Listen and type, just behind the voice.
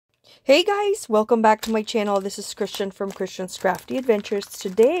Hey guys, welcome back to my channel. This is Christian from Christian's Crafty Adventures.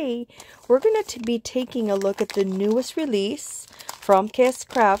 Today, we're going to be taking a look at the newest release from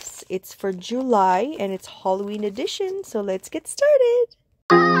Kscrafts. It's for July and it's Halloween edition, so let's get started.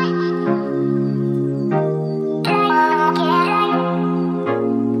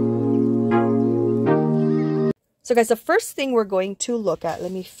 So guys, the first thing we're going to look at,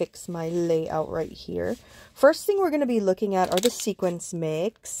 let me fix my layout right here. First thing we're going to be looking at are the sequins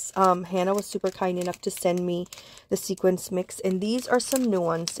mix. Hannah was super kind enough to send me the sequins mix, and these are some new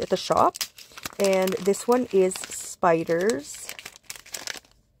ones at the shop. And this one is spiders.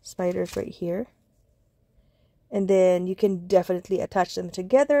 Spiders right here. And then you can definitely attach them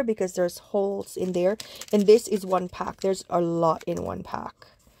together because there's holes in there. And this is one pack. There's a lot in one pack.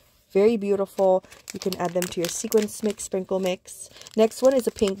 Very beautiful. You can add them to your sequins mix, sprinkle mix. Next one is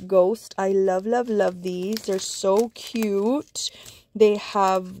a pink ghost. I love, love, love these. They're so cute. They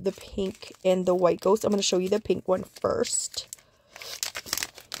have the pink and the white ghost. I'm going to show you the pink one first.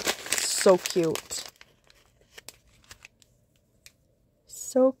 So cute.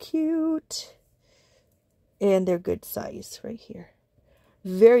 So cute. And they're good size right here.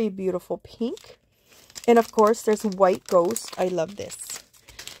 Very beautiful pink. And of course, there's white ghost. I love this.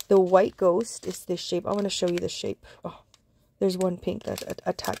 The white ghost is this shape. I want to show you the shape. Oh, there's one pink that's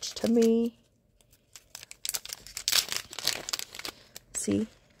attached to me. See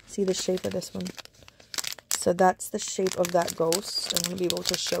the shape of this one. So that's the shape of that ghost. I'm going to be able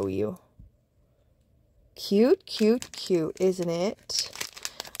to show you. Cute, cute, cute, isn't it?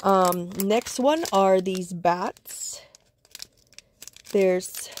 Next one are these bats.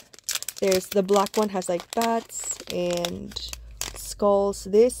 There's the black one has like bats and skulls.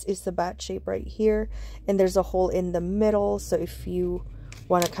 This is the bat shape right here, and there's a hole in the middle, so if you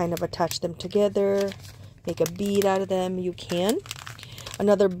want to kind of attach them together, make a bead out of them, you can.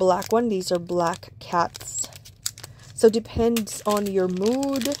 Another black one. These are black cats, so depends on your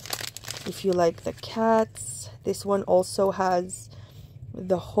mood if you like the cats. This one also has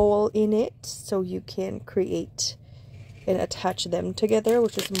the hole in it, so you can create and attach them together,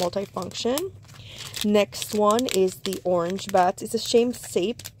 which is multifunction. Next one is the orange bats. It's the same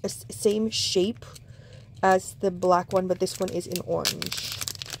shape as the black one, but this one is in orange.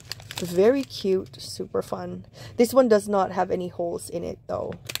 Very cute, super fun. This one does not have any holes in it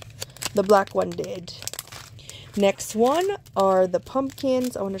though. The black one did. Next one are the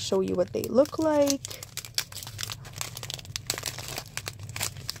pumpkins. I want to show you what they look like.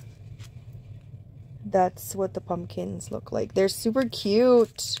 That's what the pumpkins look like. They're super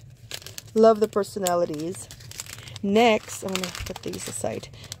cute. Love the personalities. Next, I'm going to put these aside.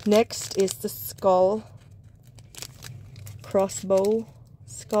 Next is the skull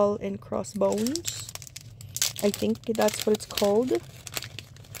and crossbones. I think that's what it's called.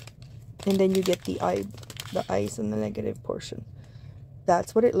 And then you get the eyes and the negative portion.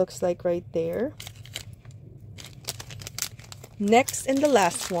 That's what it looks like right there. Next and the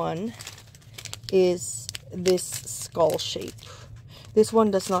last one is this skull shape. This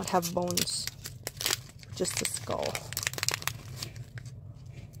one does not have bones, just the skull.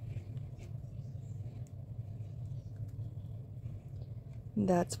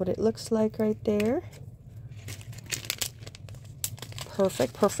 That's what it looks like right there.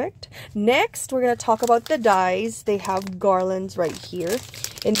 Perfect, perfect. Next, we're going to talk about the dies. They have garlands right here.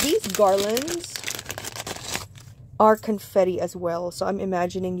 And these garlands are confetti as well. So I'm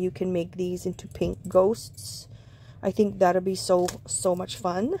imagining you can make these into pink ghosts. I think that'll be so much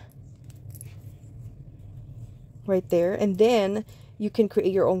fun. Right there. And then you can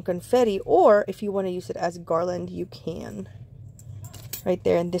create your own confetti, or if you want to use it as garland, you can. Right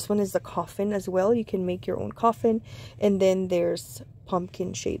there. And this one is the coffin as well. You can make your own coffin. And then there's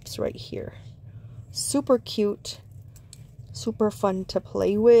pumpkin shapes right here. Super cute. Super fun to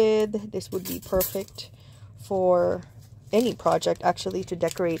play with. This would be perfect for any project, actually, to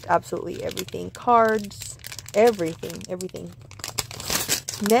decorate absolutely everything. Cards, everything.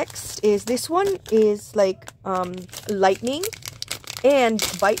 Next is this one is like lightning and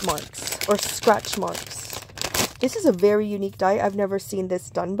bite marks or scratch marks. This is a very unique die. I've never seen this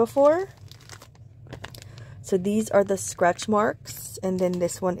done before. So these are the scratch marks, and then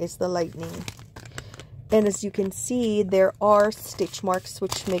this one is the lightning. And as you can see, there are stitch marks,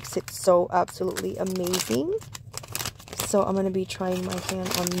 which makes it so absolutely amazing. So I'm going to be trying my hand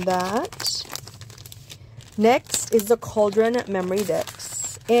on that. Next is the cauldron memory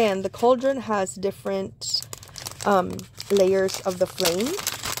decks. And the cauldron has different layers of the flame.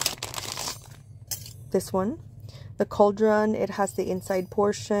 This one. The cauldron, it has the inside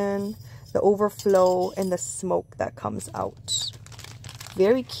portion, the overflow, and the smoke that comes out.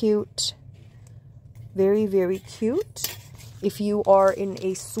 Very cute. Very, very cute. If you are in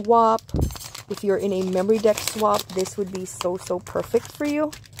a swap, if you're in a memory deck swap, this would be so, so perfect for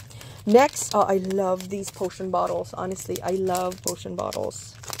you. Next, I love these potion bottles. Honestly, I love potion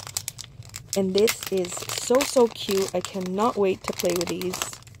bottles. And this is so, so cute. I cannot wait to play with these.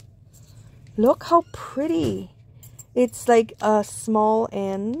 Look how pretty. It's like a small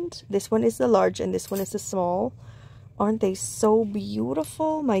end. This one is the large and this one is the small. Aren't they so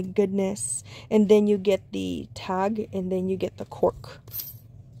beautiful? My goodness. And then you get the tag and then you get the cork.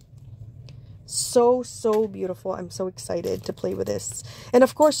 So, so beautiful. I'm so excited to play with this. And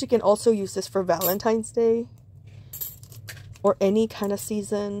of course, you can also use this for Valentine's Day or any kind of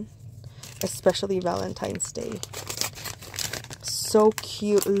season, especially Valentine's Day. So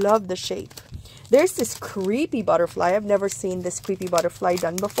cute. Love the shape. There's this creepy butterfly. I've never seen this creepy butterfly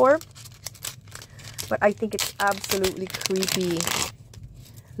done before, but I think it's absolutely creepy.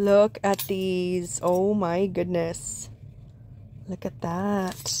 Look at these. Oh my goodness. Look at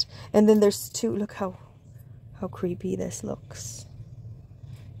that. And then there's two. Look how creepy this looks.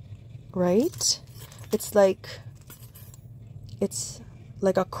 Right? It's like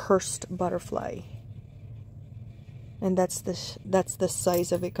a cursed butterfly. And that's the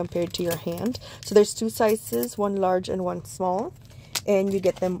size of it compared to your hand. So there's two sizes, one large and one small, and you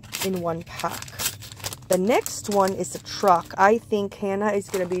get them in one pack. The next one is a truck. I think Hannah is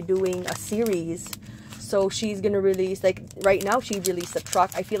going to be doing a series. So she's going to release, like right now she released a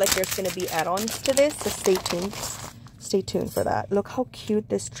truck. I feel like there's going to be add-ons to this, so stay tuned. Stay tuned for that. Look how cute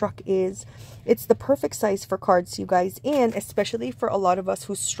this truck is. It's the perfect size for cards, you guys, and especially for a lot of us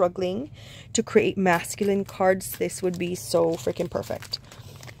who's struggling to create masculine cards, this would be so freaking perfect.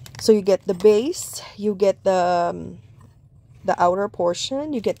 So you get the base, you get the outer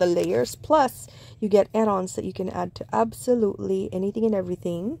portion, you get the layers, plus you get add-ons that you can add to absolutely anything and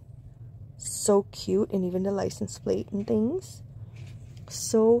everything. So cute, and even the license plate and things.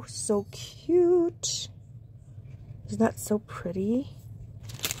 So, so cute. Isn't that so pretty?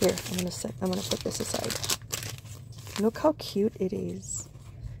 Here, I'm gonna put this aside. Look how cute it is.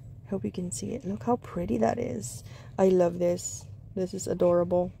 Hope you can see it. Look how pretty that is. I love this. This is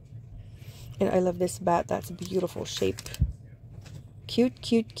adorable. And I love this bat. That's a beautiful shape. Cute,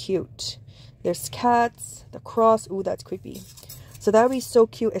 cute, cute. There's cats, the cross. Ooh, that's creepy. So that would be so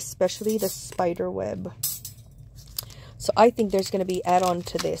cute, especially the spider web. So I think there's going to be add-on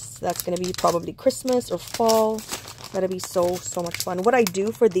to this. That's going to be probably Christmas or fall. That'll be so, so much fun. What I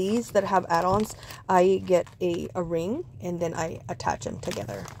do for these that have add-ons, I get a ring and then I attach them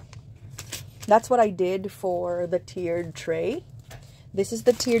together. That's what I did for the tiered tray. This is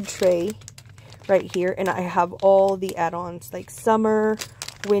the tiered tray right here. And I have all the add-ons like summer,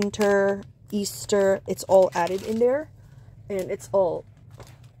 winter, Easter. It's all added in there. And it's all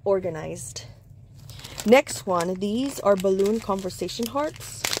organized. Next one, these are balloon conversation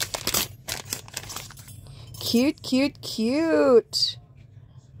hearts. Cute, cute, cute.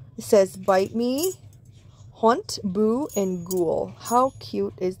 It says bite me, haunt, boo, and ghoul. How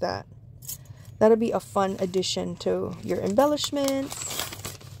cute is that? That'll be a fun addition to your embellishments,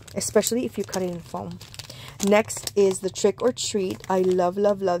 especially if you cut it in foam. Next is the trick or treat. I love,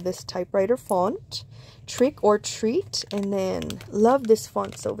 love, love this typewriter font. Trick or treat, and then love this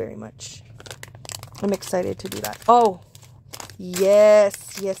font so very much. I'm excited to do that. Oh,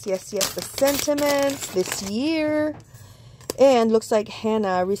 yes, yes, yes, yes. The sentiments this year. And looks like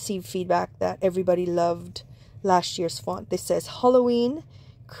Hannah received feedback that everybody loved last year's font. This says Halloween,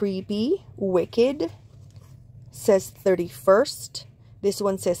 creepy, wicked. Says 31st. This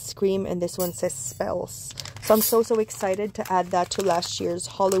one says scream, and this one says spells. So I'm so, so excited to add that to last year's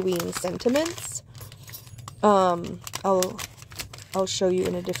Halloween sentiments. I'll show you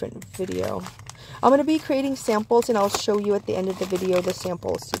in a different video. I'm going to be creating samples, and I'll show you at the end of the video the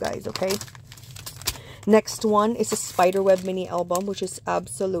samples, you guys, okay? Next one is a spiderweb mini album, which is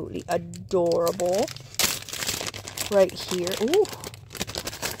absolutely adorable. Right here. Ooh.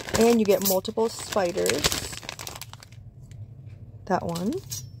 And you get multiple spiders. That one.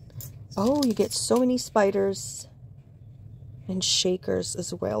 Oh, you get so many spiders and shakers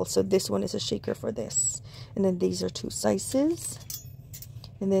as well. So this one is a shaker for this. And then these are two sizes.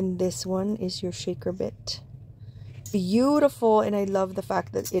 And then this one is your shaker bit. Beautiful. And I love the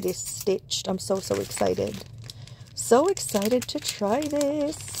fact that it is stitched. I'm so, so excited. So excited to try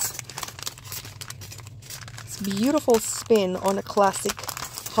this. It's a beautiful spin on a classic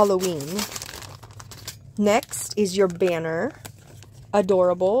Halloween. Next is your banner.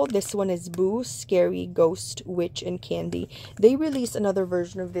 adorable. This one is Boo, Scary, Ghost, Witch, and Candy. They released another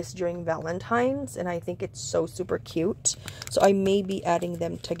version of this during Valentine's, and I think it's so super cute. So I may be adding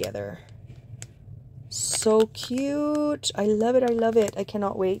them together. So cute. I love it. I love it. I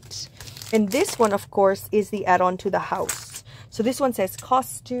cannot wait. And this one, of course, is the add-on to the house. So this one says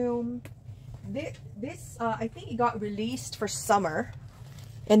costume. This I think it got released for summer.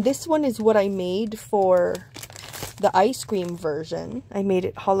 And this one is what I made for the ice cream version. I made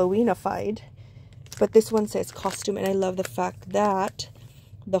it Halloweenified. But this one says costume, and I love the fact that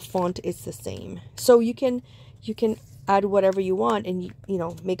the font is the same. So you can add whatever you want, and you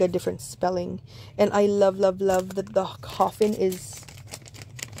know, make a different spelling. And I love the coffin is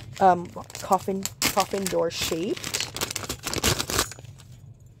coffin door shaped.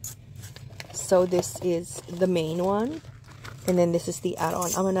 So this is the main one, and then this is the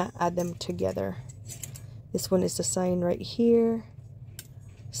add-on. I'm gonna add them together. This one is the sign right here.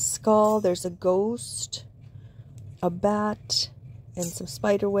 Skull, there's a ghost, a bat, and some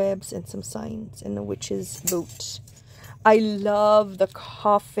spider webs, and some signs, and a witch's boot. I love the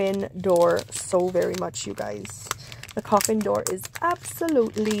coffin door so very much, you guys. The coffin door is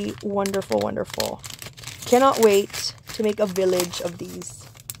absolutely wonderful, wonderful. Cannot wait to make a village of these.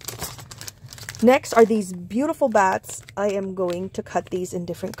 Next are these beautiful bats. I am going to cut these in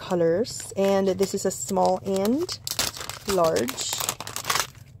different colors. And this is a small and large.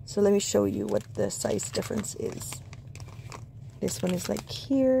 So let me show you what the size difference is. This one is like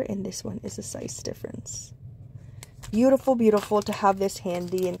here, and this one is a size difference. Beautiful, beautiful to have this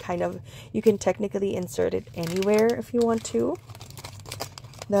handy, and kind of, you can technically insert it anywhere if you want to.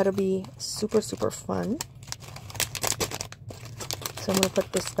 That'll be super, super fun. So I'm going to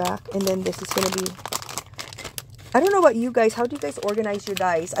put this back, and then this is going to be, I don't know about you guys, how do you guys organize your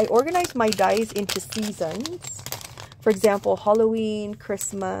dies? I organize my dies into seasons. For example, Halloween,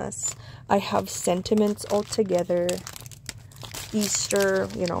 Christmas, I have sentiments all together, Easter,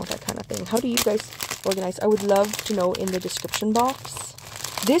 you know, that kind of thing. How do you guys organize? I would love to know in the description box.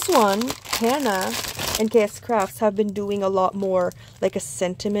 This one, Hannah and Kscrafts have been doing a lot more like a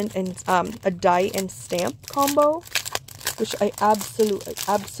sentiment and a die and stamp combo, which I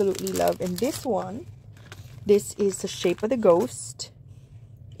absolutely love. And this one, this is the shape of the ghost,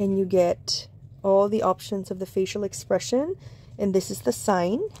 and you get all the options of the facial expression, and this is the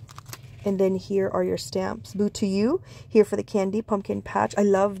sign, and then here are your stamps. Boo to you, here for the candy, pumpkin patch. I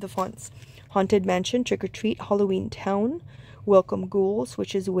love the fonts. Haunted Mansion, Trick or Treat, Halloween Town, Welcome Ghouls,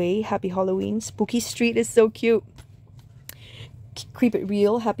 which is Way, Happy Halloween, Spooky Street is so cute. Creep It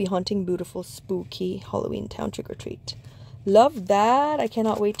Real, Happy Haunting, Beautiful Spooky, Halloween Town, Trick or Treat. Love that. I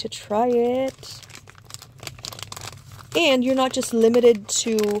cannot wait to try it. And you're not just limited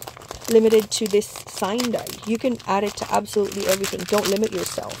to this sign die. You can add it to absolutely everything. Don't limit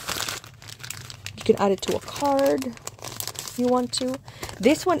yourself. You can add it to a card if you want to.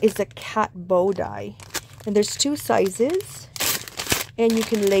 This one is a cat bow die, and there's 2 sizes, and you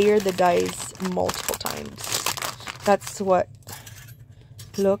can layer the dies multiple times. That's what,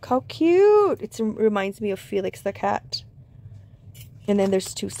 look how cute. It reminds me of Felix the cat. And then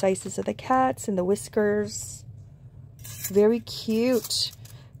there's 2 sizes of the cats and the whiskers. Very cute.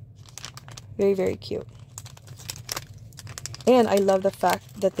 Very, very cute. And I love the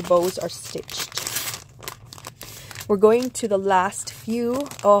fact that the bows are stitched. We're going to the last few.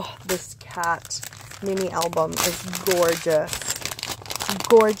 Oh, this cat mini album is gorgeous.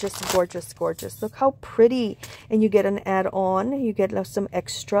 Gorgeous, gorgeous, gorgeous. Look how pretty. And you get an add-on. You get some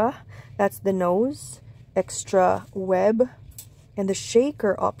extra. That's the nose. Extra web. And the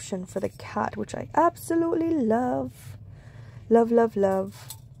shaker option for the cat, which I absolutely love. Love, love,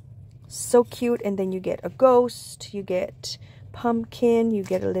 love. So cute. And then you get a ghost. You get pumpkin. You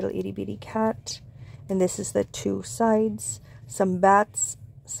get a little itty bitty cat. And this is the 2 sides. Some bats.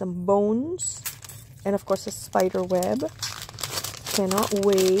 Some bones. And of course a spider web. Cannot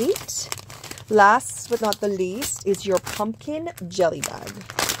wait. Last but not the least is your pumpkin jelly bag.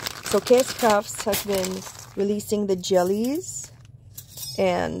 So Kscrafts has been releasing the jellies.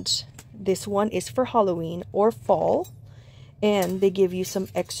 And this one is for Halloween or fall. And they give you some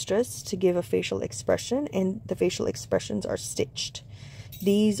extras to give a facial expression. And the facial expressions are stitched.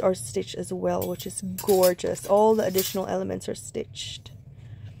 These are stitched as well, which is gorgeous. All the additional elements are stitched.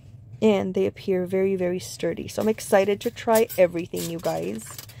 And they appear very, very sturdy. So I'm excited to try everything, you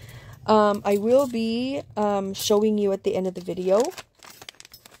guys. I will be showing you at the end of the video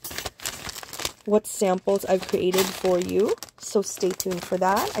what samples I've created for you. So stay tuned for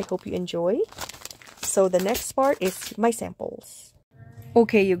that. I hope you enjoy. So the next part is my samples.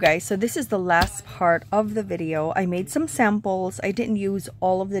 Okay, you guys, so this is the last part of the video. I made some samples. I didn't use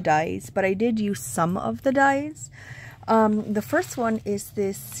all of the dies, but I did use some of the dies. The first one is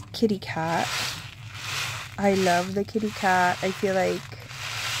this kitty cat. I love the kitty cat. I feel like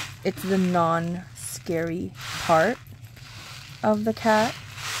it's the non-scary part of the cat.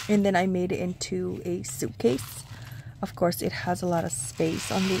 And then I made it into a suitcase. Of course, it has a lot of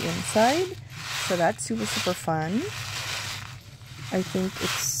space on the inside, so that's super, super fun. I think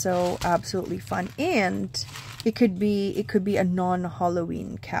it's so absolutely fun, and it could be a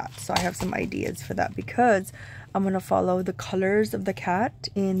non-Halloween cat. So I have some ideas for that, because I'm gonna follow the colors of the cat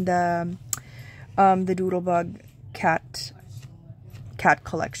in the Doodlebug cat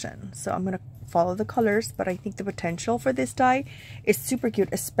collection. So I'm gonna follow the colors, but I think the potential for this die is super cute,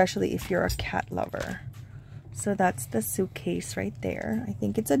 especially if you're a cat lover. So that's the suitcase right there. I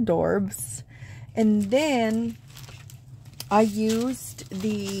think it's adorbs. And then I used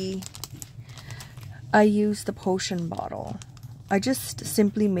the potion bottle. I just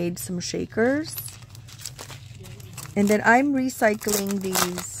simply made some shakers. And then I'm recycling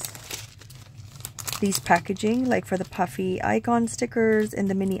these packaging, like for the puffy icon stickers and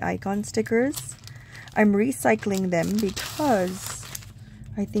the mini icon stickers. I'm recycling them because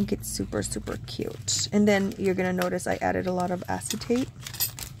I think it's super, super cute. And then you're gonna notice I added a lot of acetate.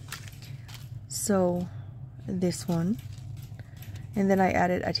 So this one. And then I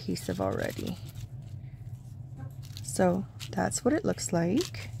added adhesive already. So that's what it looks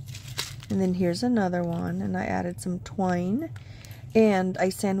like. And then here's another one, and I added some twine. And I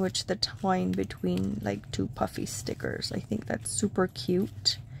sandwiched the twine between like two puffy stickers. I think that's super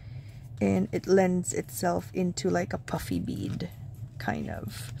cute. And it lends itself into like a puffy bead, kind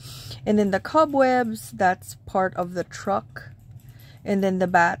of. And then the cobwebs, that's part of the truck. And then the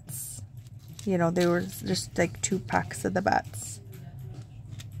bats, you know, there was just like 2 packs of the bats.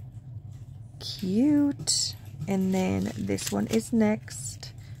 Cute. And then this one is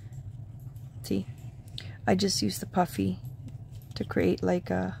next. See, I just used the puffy to create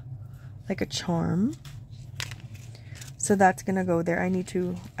like a charm. So that's gonna go there. I need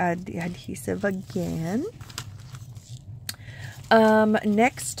to add the adhesive again.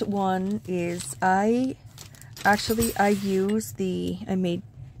 Next one is I made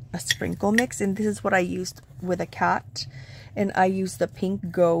a sprinkle mix, and this is what I used with a cat, and I used the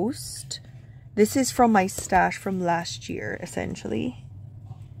pink ghost. This is from my stash from last year, essentially.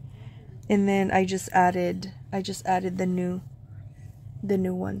 And then I just added the new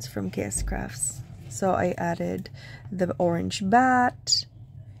ones from Kscrafts. So I added the orange bat,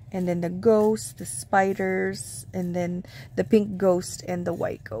 and then the ghost, the spiders, and then the pink ghost and the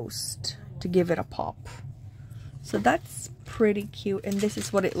white ghost to give it a pop. So that's pretty cute, and this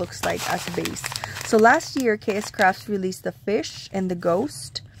is what it looks like as base. So last year Kscrafts released the fish and the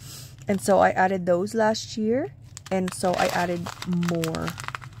ghost, and so I added those last year, and so I added more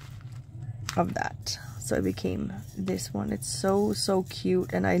of that. So it became this one. It's so, so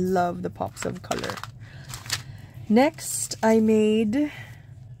cute, and I love the pops of color. Next, I had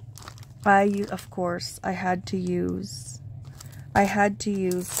to use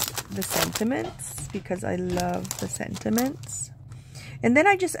the sentiments because I love the sentiments. And then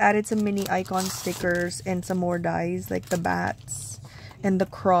I just added some mini icon stickers and some more dies like the bats and the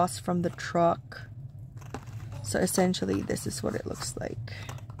cross from the truck. So essentially this is what it looks like.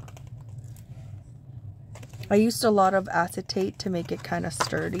 I used a lot of acetate to make it kind of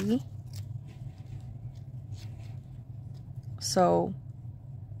sturdy. So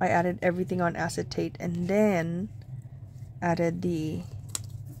I added everything on acetate and then added the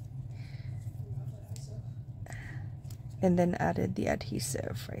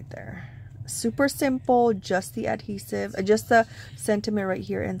adhesive right there. Super simple, just the adhesive, just the sentiment right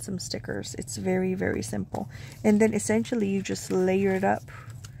here and some stickers. It's very, very simple. And then essentially you just layer it up.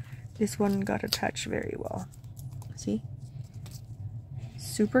 This one got attached very well. See?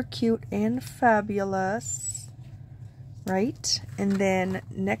 Super cute and fabulous, right? And then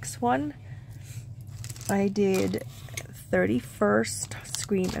next one, I did 31st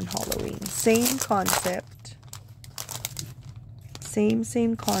Scream and Halloween. Same concept.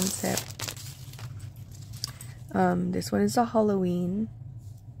 Same concept. This one is a Halloween.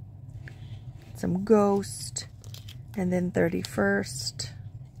 Some ghost. And then 31st.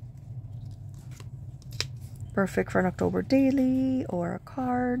 Perfect for an October daily or a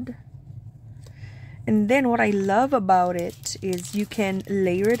card. And then what I love about it is you can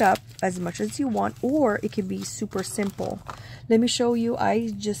layer it up as much as you want, or it can be super simple. Let me show you.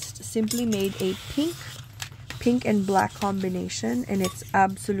 I just simply made a pink and black combination, and it's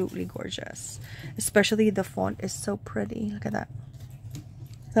absolutely gorgeous. Especially the font is so pretty. Look at that.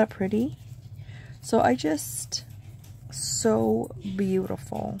 Is that pretty? So so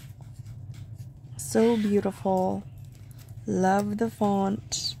beautiful. So beautiful. Love the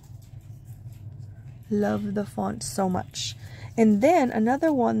font. Love the font so much. And then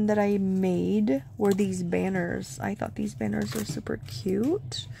another one that I made were these banners. I thought these banners were super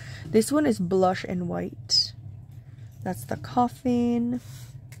cute. This one is blush and white. That's the coffin.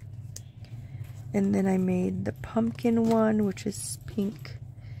 And then I made the pumpkin one, which is pink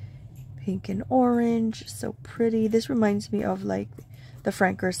and orange. So pretty. This reminds me of like the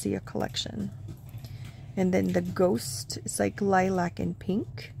Frank Garcia collection. And then the ghost is like lilac and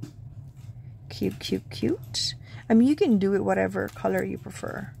pink. Cute, cute, cute. I mean, you can do it whatever color you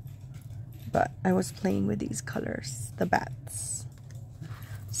prefer. But I was playing with these colors. The bats.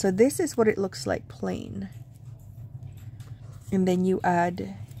 So this is what it looks like plain. And then you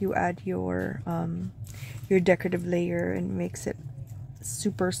add your decorative layer and makes it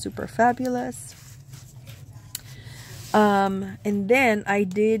super, super fabulous. And then I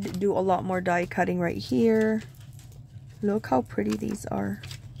did do a lot more die cutting right here. Look how pretty these are.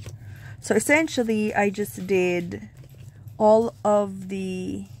 So essentially I just did all of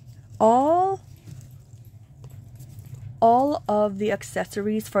the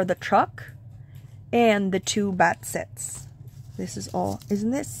accessories for the truck and the 2 bat sets. This is all. Isn't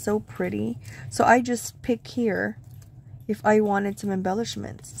this so pretty? So I just pick here if I wanted some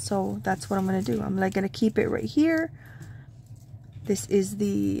embellishments. So that's what I'm going to do. I'm like going to keep it right here. This is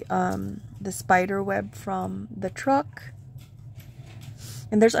the spider web from the truck.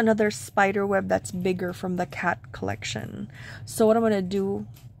 And there's another spider web that's bigger from the cat collection. So what I'm going to do,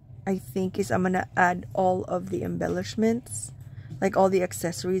 I think, is I'm going to add all of the embellishments, like all the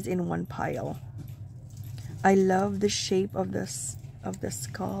accessories in one pile. I love the shape of this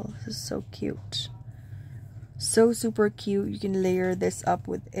skull. This is so cute. So super cute. You can layer this up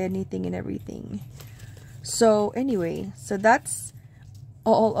with anything and everything. So anyway, so that's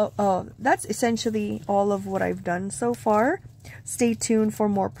that's essentially all of what I've done so far. Stay tuned for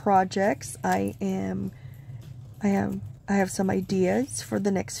more projects. I have some ideas for the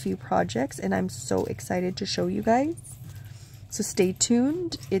next few projects, and I'm so excited to show you guys. So stay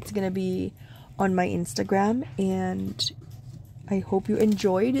tuned. It's gonna be on my Instagram, and I hope you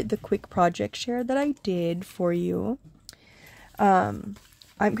enjoyed the quick project share that I did for you. I'm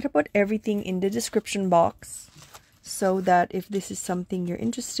gonna put everything in the description box so that if this is something you're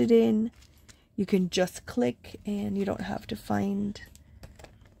interested in, you can just click and you don't have to find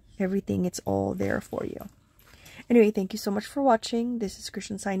everything. It's all there for you. Anyway, thank you so much for watching. This is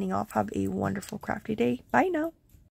Christian signing off. Have a wonderful crafty day. Bye now.